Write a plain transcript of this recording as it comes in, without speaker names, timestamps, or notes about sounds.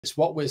It's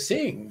what we're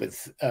seeing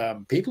with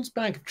People's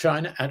Bank of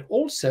China and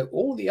also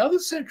all the other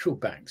central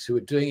banks who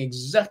are doing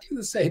exactly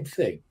the same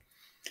thing.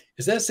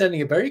 Is they're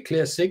sending a very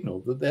clear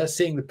signal that they're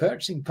seeing the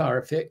purchasing power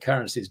of fiat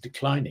currencies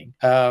declining.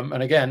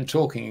 And again,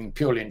 talking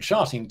purely in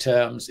charting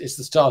terms, it's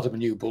the start of a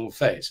new bull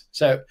phase.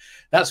 So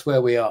that's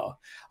where we are.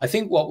 I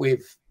think what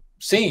we've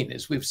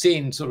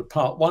seen sort of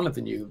part one of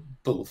the new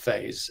bull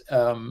phase.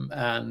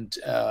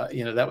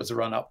 That was a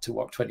run up to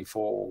what,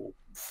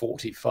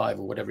 24.45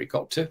 or whatever it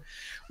got to.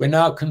 We're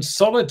now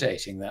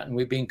consolidating that, and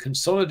we've been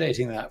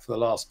consolidating that for the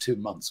last 2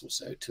 months or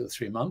so, 2 or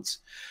 3 months.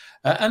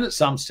 And at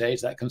some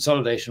stage, that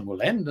consolidation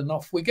will end and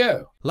off we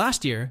go.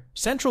 Last year,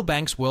 central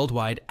banks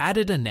worldwide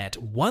added a net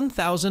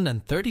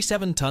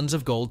 1,037 tons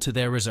of gold to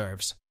their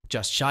reserves,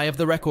 just shy of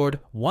the record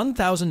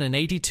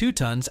 1,082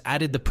 tons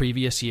added the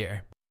previous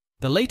year.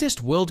 The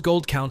latest World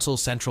Gold Council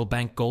Central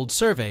Bank Gold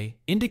Survey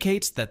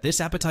indicates that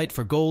this appetite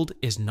for gold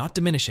is not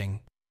diminishing,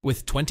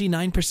 with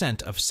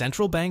 29% of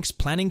central banks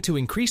planning to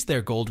increase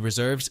their gold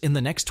reserves in the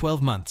next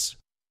 12 months,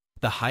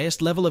 the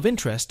highest level of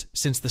interest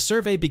since the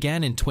survey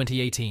began in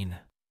 2018.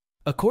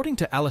 According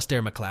to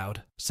Alasdair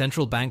Macleod,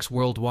 central banks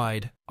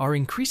worldwide are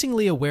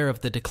increasingly aware of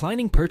the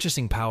declining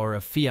purchasing power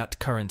of fiat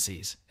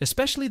currencies,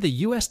 especially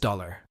the US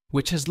dollar,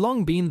 which has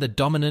long been the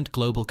dominant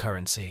global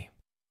currency.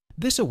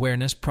 This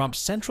awareness prompts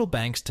central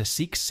banks to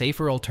seek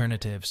safer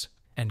alternatives,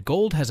 and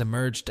gold has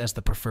emerged as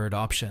the preferred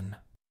option.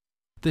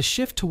 The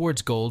shift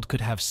towards gold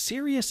could have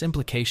serious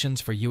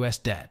implications for US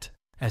debt,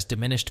 as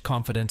diminished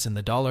confidence in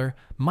the dollar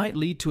might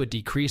lead to a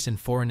decrease in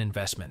foreign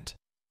investment.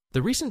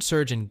 The recent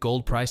surge in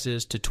gold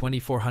prices to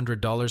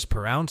 $2,400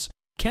 per ounce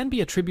can be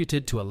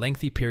attributed to a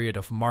lengthy period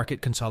of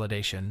market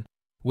consolidation,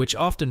 which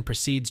often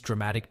precedes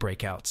dramatic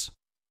breakouts.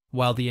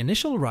 While the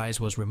initial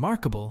rise was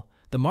remarkable,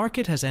 the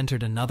market has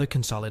entered another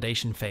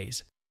consolidation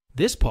phase.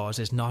 This pause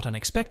is not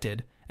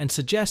unexpected and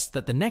suggests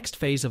that the next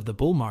phase of the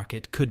bull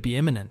market could be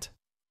imminent.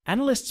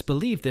 Analysts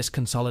believe this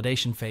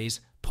consolidation phase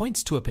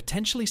points to a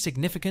potentially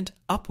significant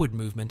upward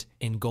movement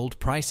in gold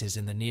prices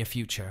in the near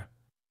future.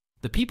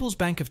 The People's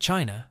Bank of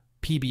China,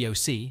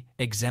 PBOC,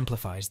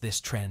 exemplifies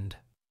this trend.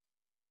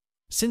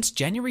 Since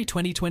January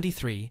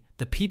 2023,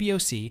 the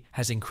PBOC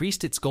has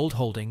increased its gold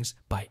holdings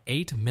by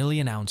 8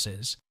 million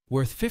ounces,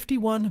 worth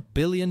 $51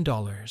 billion,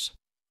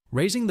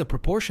 raising the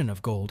proportion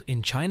of gold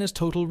in China's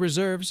total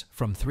reserves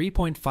from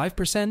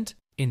 3.5%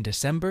 in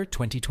December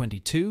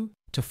 2022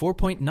 to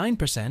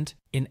 4.9%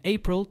 in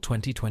April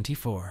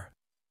 2024.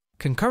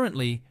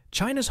 Concurrently,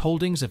 China's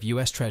holdings of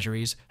US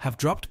Treasuries have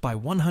dropped by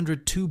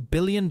 $102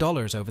 billion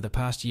over the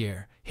past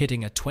year,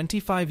 hitting a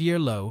 25-year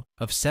low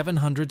of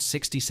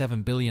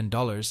 $767 billion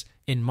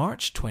in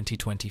March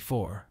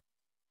 2024.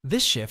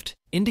 This shift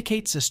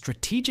indicates a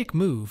strategic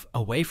move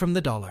away from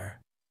the dollar.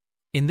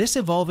 In this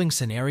evolving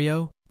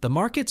scenario, the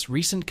market's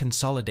recent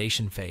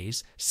consolidation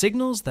phase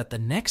signals that the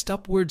next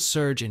upward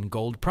surge in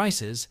gold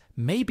prices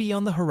may be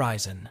on the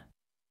horizon.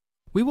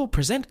 We will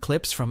present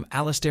clips from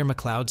Alasdair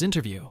Macleod's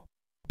interview.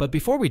 But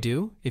before we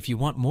do, if you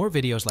want more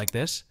videos like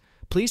this,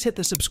 please hit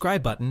the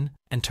subscribe button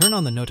and turn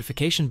on the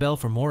notification bell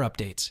for more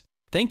updates.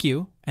 Thank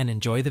you, and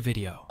enjoy the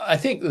video. I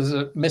think there's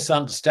a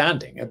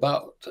misunderstanding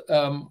about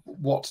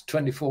what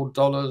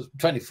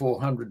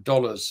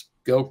 $2,400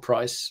 gold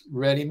price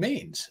really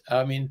means.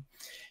 I mean,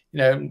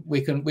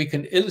 we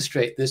can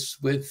illustrate this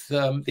with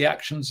the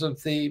actions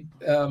of the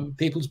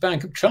People's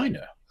Bank of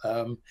China.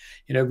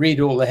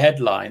 Read all the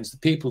headlines. The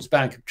People's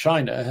Bank of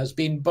China has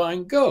been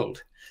buying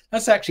gold.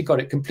 That's actually got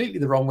it completely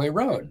the wrong way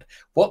around.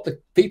 What the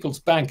People's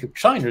Bank of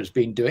China has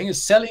been doing is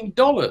selling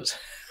dollars.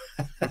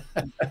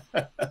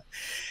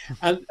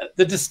 And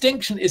the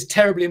distinction is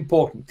terribly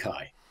important,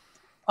 Kai.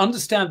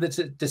 Understand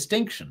that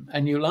distinction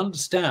and you'll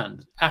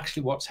understand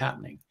actually what's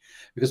happening.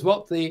 Because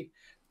what the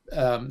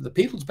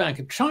People's Bank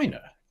of China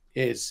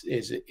is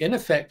in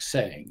effect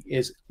saying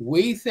is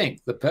we think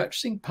the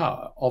purchasing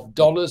power of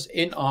dollars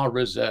in our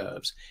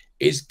reserves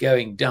is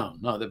going down.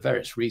 Now, there are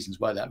various reasons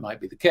why that might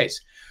be the case.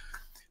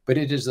 But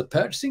it is the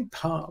purchasing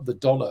power of the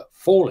dollar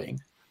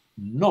falling,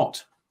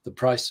 not the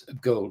price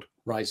of gold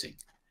rising.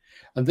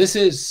 And this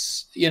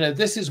is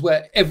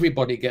where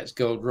everybody gets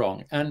gold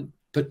wrong, and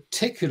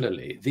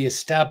particularly the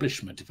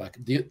establishment,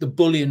 the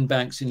bullion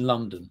banks in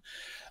London,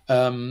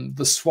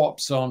 the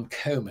swaps on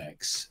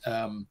COMEX,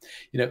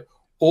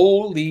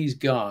 all these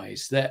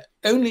guys, their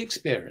only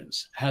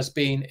experience has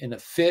been in a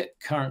fiat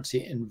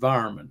currency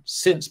environment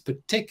since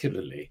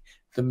particularly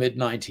the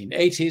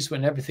mid-1980s,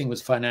 when everything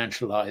was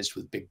financialized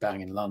with Big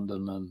Bang in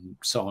London and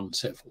so on and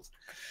so forth.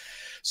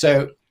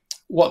 So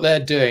what they're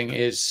doing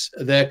is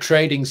they're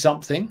trading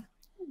something,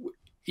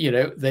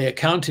 they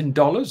account in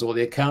dollars or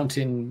they account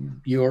in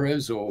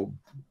euros or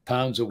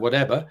pounds or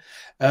whatever.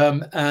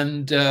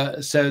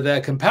 So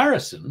their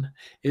comparison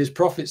is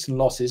profits and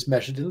losses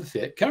measured in the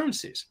fiat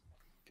currencies.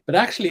 But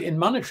actually in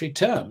monetary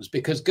terms,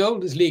 because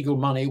gold is legal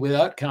money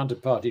without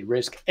counterparty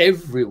risk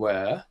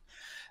everywhere,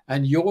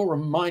 and euro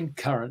and mine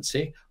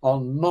currency are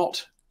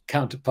not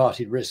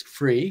counterparty risk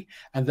free,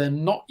 and they're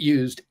not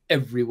used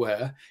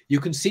everywhere, you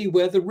can see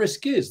where the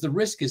risk is. The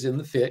risk is in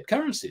the fiat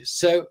currencies.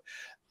 So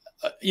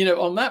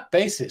on that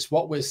basis,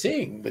 what we're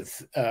seeing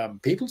with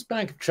People's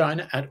Bank of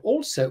China and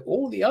also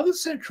all the other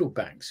central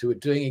banks who are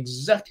doing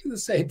exactly the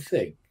same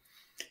thing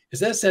is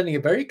they're sending a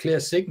very clear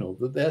signal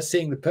that they're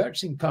seeing the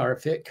purchasing power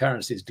of fiat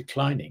currencies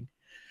declining.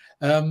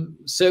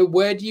 So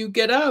where do you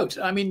get out?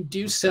 I mean, do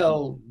you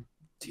sell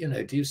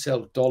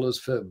dollars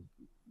for,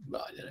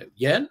 I don't know,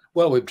 yen?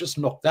 Well, we've just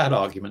knocked that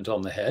argument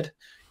on the head.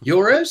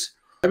 Euros?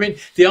 I mean,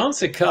 the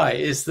answer, Kai,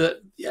 is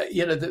that,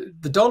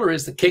 the dollar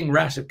is the king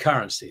rat of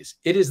currencies.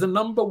 It is the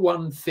number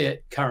one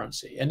fiat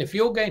currency. And if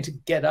you're going to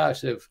get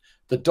out of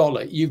the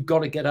dollar, you've got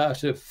to get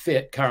out of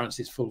fiat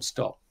currencies, full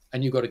stop.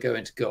 And you've got to go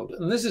into gold.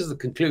 And this is the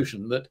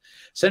conclusion that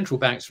central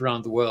banks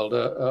around the world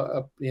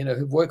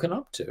have woken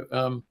up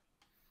to.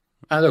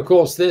 And of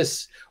course,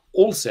 this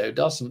also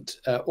doesn't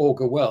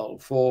augur well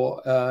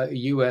for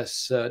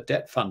US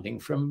debt funding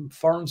from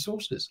foreign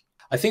sources.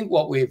 I think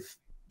what we've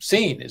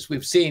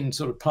seen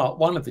sort of part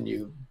one of the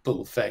new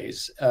bull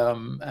phase.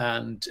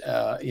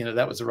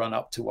 That was a run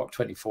up to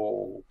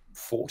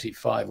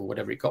 24.45 or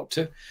whatever it got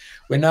to.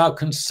 We're now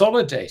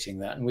consolidating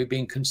that, and we've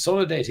been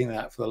consolidating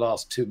that for the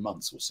last 2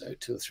 months or so,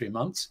 2 or 3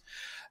 months.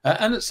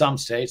 And at some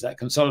stage, that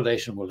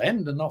consolidation will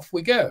end and off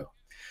we go.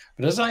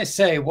 But as I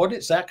say, what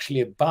it's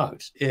actually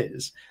about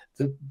is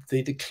the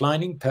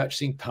declining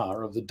purchasing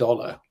power of the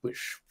dollar,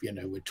 which,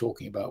 we're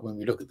talking about when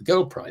we look at the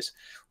gold price,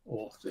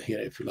 or,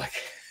 if you like,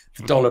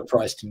 the dollar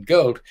priced in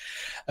gold.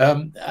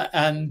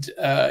 That's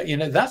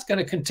going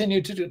to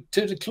continue to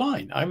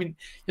decline. I mean,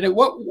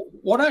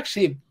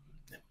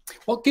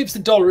 what gives the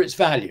dollar its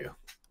value?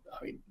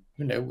 I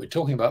mean, we're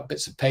talking about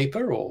bits of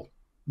paper or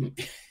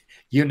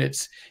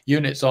units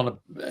on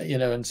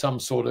in some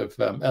sort of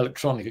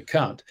electronic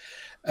account.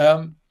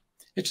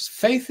 It's just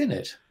faith in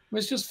it.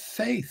 It's just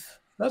faith.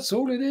 That's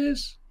all it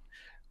is.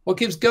 What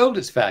gives gold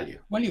its value?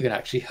 Well, you can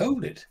actually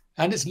hold it.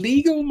 And it's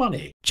legal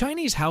money.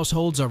 Chinese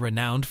households are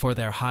renowned for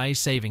their high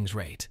savings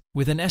rate,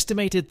 with an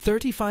estimated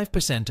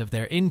 35% of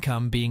their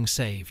income being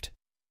saved.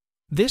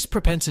 This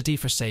propensity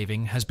for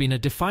saving has been a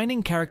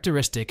defining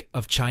characteristic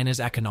of China's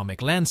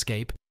economic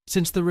landscape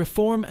since the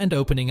reform and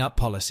opening up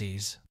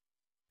policies.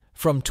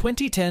 From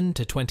 2010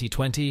 to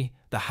 2020,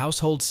 the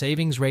household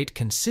savings rate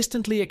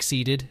consistently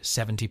exceeded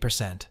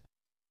 70%.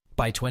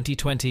 By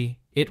 2020,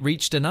 it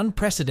reached an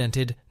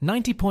unprecedented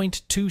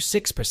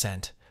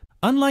 90.26%.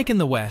 Unlike in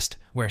the West,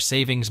 where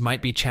savings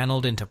might be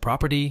channeled into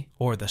property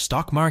or the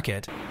stock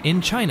market, in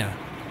China,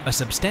 a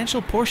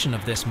substantial portion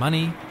of this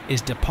money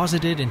is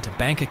deposited into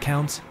bank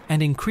accounts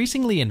and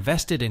increasingly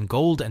invested in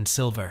gold and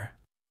silver.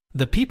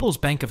 The People's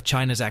Bank of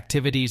China's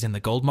activities in the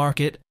gold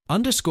market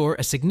underscore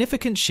a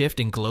significant shift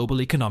in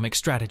global economic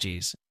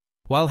strategies.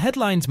 While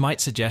headlines might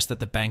suggest that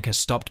the bank has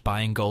stopped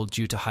buying gold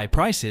due to high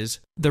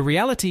prices, the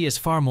reality is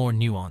far more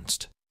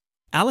nuanced.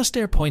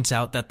 Alasdair points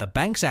out that the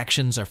bank's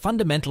actions are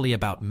fundamentally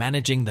about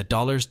managing the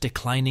dollar's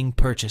declining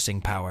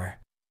purchasing power.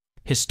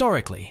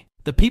 Historically,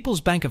 the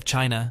People's Bank of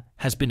China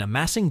has been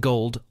amassing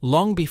gold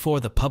long before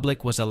the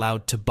public was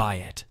allowed to buy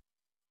it.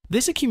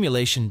 This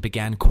accumulation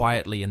began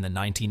quietly in the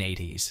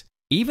 1980s,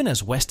 even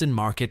as Western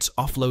markets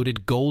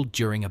offloaded gold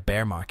during a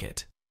bear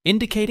market,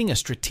 indicating a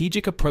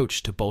strategic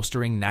approach to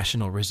bolstering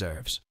national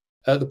reserves.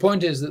 The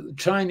point is that the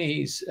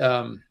Chinese,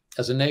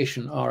 as a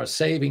nation, are a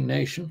saving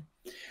nation.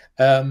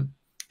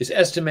 It's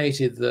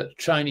estimated that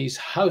Chinese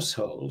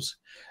households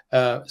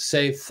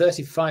save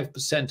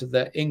 35% of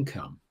their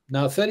income.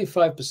 Now,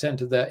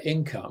 35% of their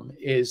income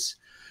is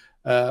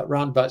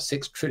around about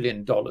 $6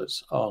 trillion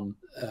on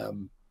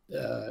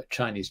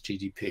Chinese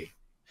GDP.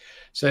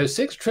 So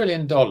 $6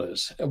 trillion,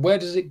 where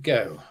does it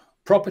go?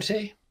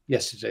 Property?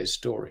 Yesterday's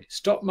story.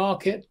 Stock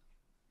market?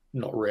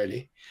 Not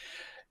really.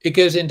 It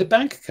goes into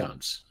bank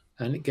accounts.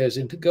 And it goes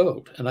into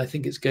gold. And I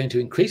think it's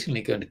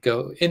increasingly going to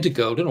go into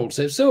gold and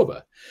also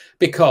silver,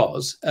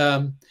 because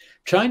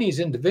Chinese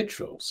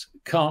individuals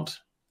can't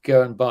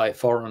go and buy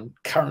foreign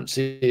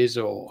currencies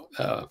or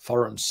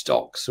foreign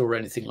stocks or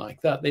anything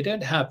like that. They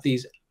don't have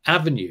these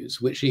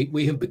avenues which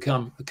we have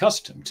become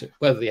accustomed to.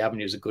 Whether the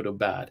avenues are good or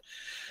bad,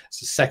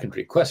 it's a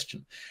secondary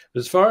question.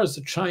 But as far as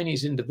the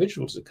Chinese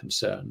individuals are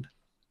concerned,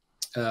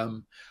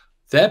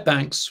 their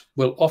banks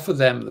will offer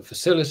them the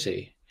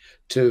facility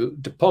to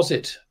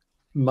deposit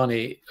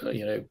money,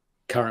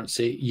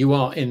 currency,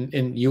 yuan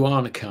in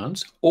yuan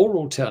accounts, or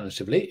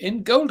alternatively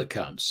in gold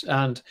accounts.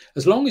 And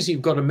as long as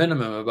you've got a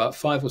minimum of about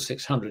 500 or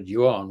 600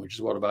 yuan, which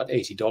is about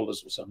 $80 or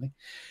something,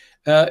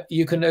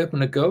 you can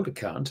open a gold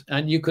account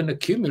and you can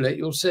accumulate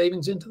your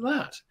savings into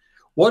that.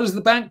 What does the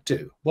bank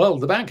do? Well,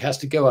 the bank has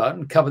to go out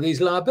and cover these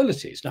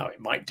liabilities. Now,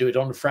 it might do it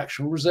on a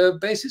fractional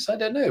reserve basis. I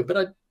don't know, but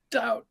I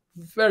doubt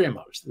very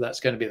much that that's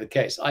going to be the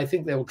case. I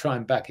think they will try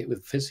and back it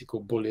with physical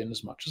bullion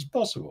as much as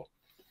possible.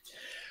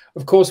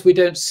 Of course, we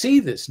don't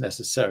see this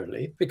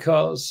necessarily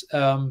because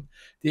the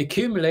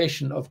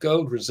accumulation of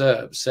gold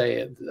reserves,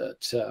 say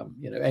that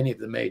any of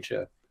the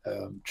major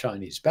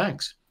Chinese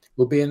banks,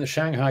 will be in the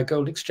Shanghai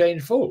Gold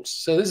Exchange vaults.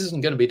 So this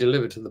isn't going to be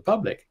delivered to the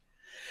public,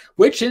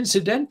 which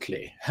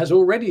incidentally has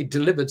already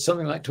delivered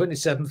something like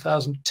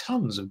 27,000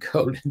 tons of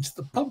gold into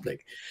the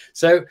public.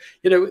 So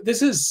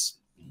this is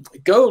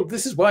gold,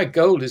 this is why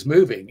gold is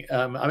moving.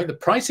 I mean, the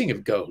pricing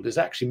of gold has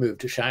actually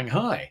moved to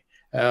Shanghai.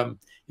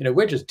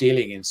 We're just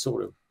dealing in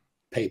sort of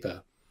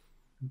paper,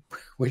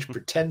 which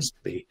pretends to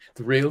be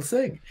the real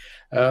thing.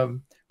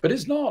 But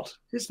it's not.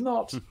 It's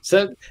not.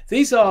 So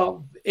these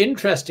are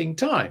interesting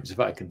times, if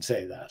I can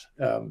say that.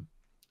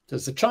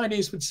 As the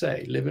Chinese would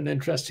say, live in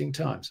interesting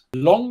times.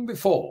 Long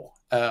before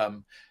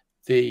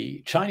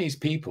the Chinese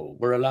people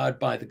were allowed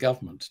by the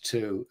government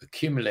to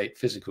accumulate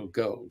physical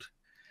gold,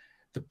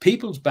 the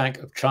People's Bank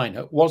of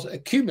China was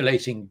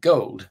accumulating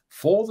gold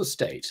for the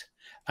state,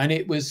 and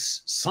it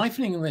was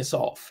siphoning this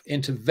off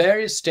into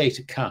various state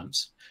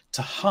accounts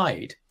to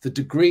hide the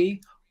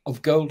degree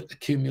of gold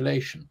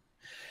accumulation.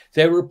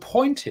 They were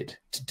appointed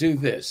to do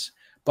this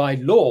by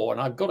law,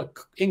 and I've got an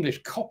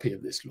English copy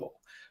of this law,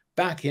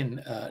 back in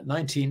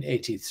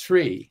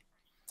 1983.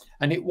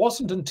 And it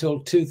wasn't until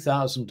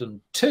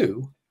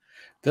 2002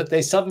 that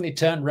they suddenly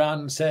turned around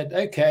and said,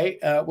 okay,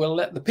 we'll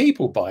let the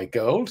people buy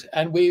gold,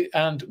 and we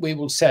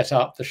will set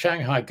up the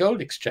Shanghai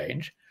Gold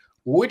Exchange,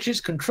 which is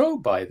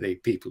controlled by the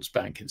People's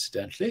Bank,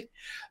 incidentally,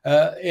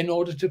 in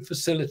order to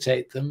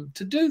facilitate them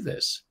to do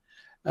this.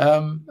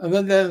 And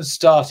then they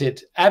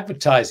started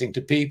advertising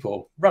to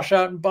people, rush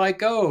out and buy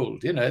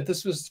gold.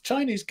 This was the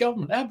Chinese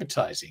government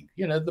advertising,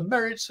 the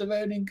merits of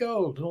owning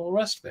gold and all the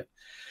rest of it.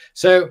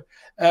 So,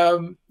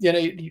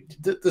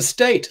 the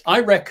state, I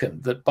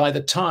reckon that by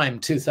the time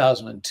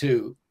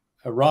 2002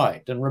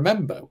 arrived, and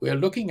remember, we're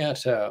looking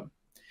at a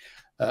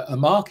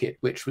market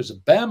which was a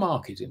bear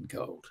market in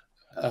gold.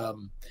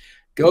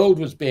 Gold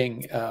was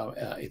being,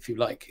 if you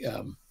like,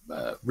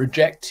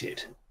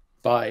 rejected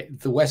by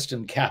the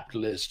Western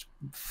capitalist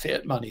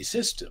fiat money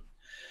system,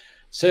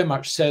 so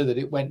much so that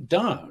it went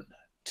down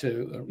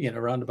to,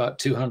 around about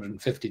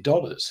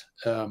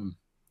 $250,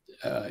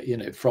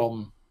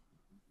 from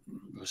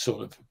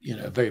sort of,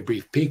 a very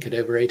brief peak at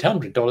over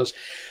 $800.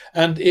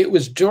 And it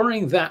was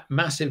during that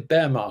massive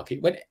bear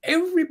market, when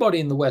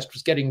everybody in the West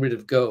was getting rid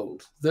of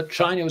gold, that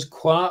China was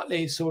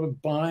quietly sort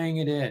of buying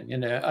it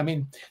in. I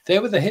mean, they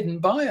were the hidden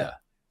buyer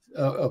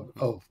of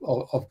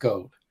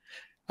gold.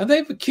 And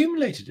they've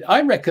accumulated it.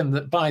 I reckon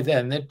that by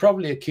then they'd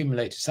probably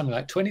accumulated something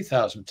like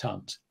 20,000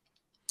 tons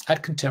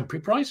at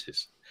contemporary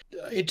prices.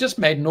 It just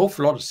made an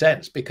awful lot of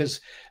sense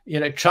because,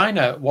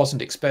 China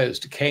wasn't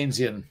exposed to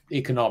Keynesian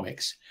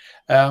economics.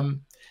 And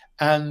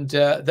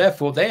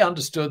therefore they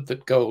understood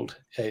that gold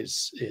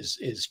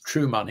is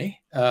true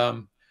money.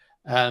 I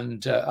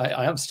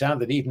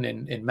understand that even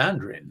in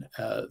Mandarin,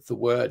 the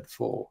word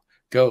for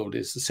gold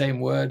is the same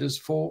word as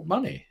for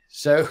money.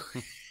 So,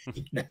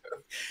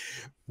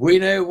 we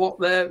know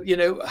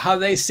what how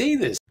they see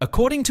this.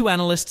 According to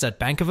analysts at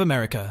Bank of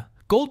America,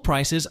 gold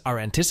prices are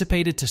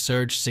anticipated to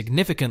surge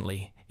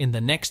significantly in the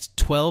next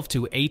 12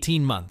 to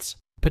 18 months,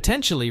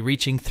 potentially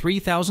reaching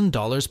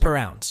 $3,000 per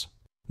ounce.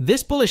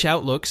 This bullish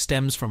outlook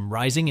stems from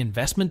rising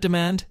investment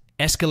demand,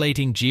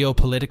 escalating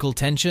geopolitical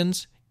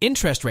tensions,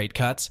 interest rate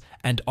cuts,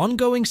 and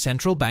ongoing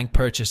central bank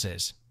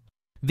purchases.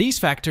 These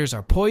factors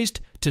are poised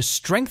to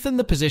strengthen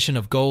the position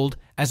of gold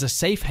as a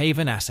safe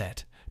haven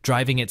asset,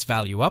 driving its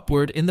value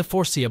upward in the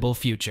foreseeable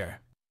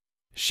future.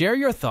 Share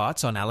your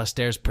thoughts on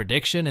Alasdair's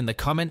prediction in the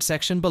comment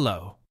section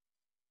below.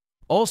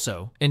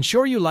 Also,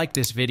 ensure you like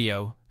this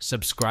video,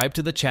 subscribe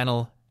to the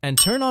channel, and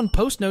turn on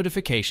post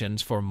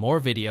notifications for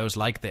more videos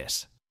like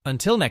this.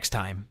 Until next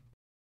time.